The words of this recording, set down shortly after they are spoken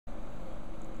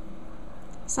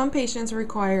Some patients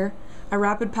require a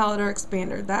rapid palatal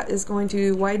expander. That is going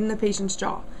to widen the patient's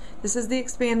jaw. This is the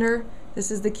expander,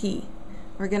 this is the key.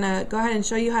 We're going to go ahead and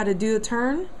show you how to do a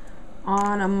turn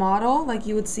on a model like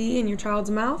you would see in your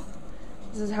child's mouth.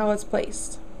 This is how it's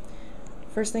placed.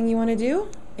 First thing you want to do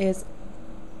is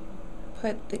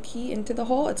put the key into the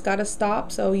hole. It's got to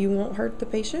stop so you won't hurt the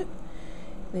patient.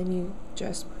 Then you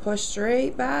just push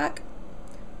straight back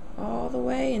all the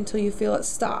way until you feel it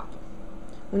stop.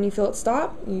 When you feel it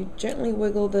stop, you gently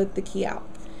wiggle the key out.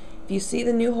 If you see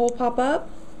the new hole pop up,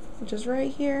 which is right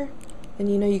here, then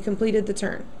you know you completed the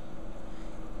turn.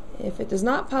 If it does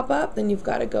not pop up, then you've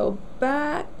got to go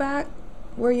back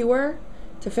where you were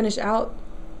to finish out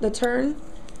the turn.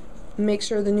 Make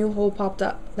sure the new hole popped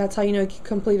up. That's how you know you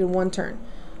completed one turn.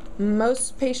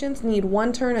 Most patients need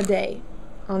one turn a day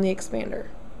on the expander.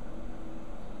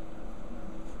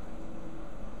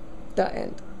 The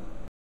end.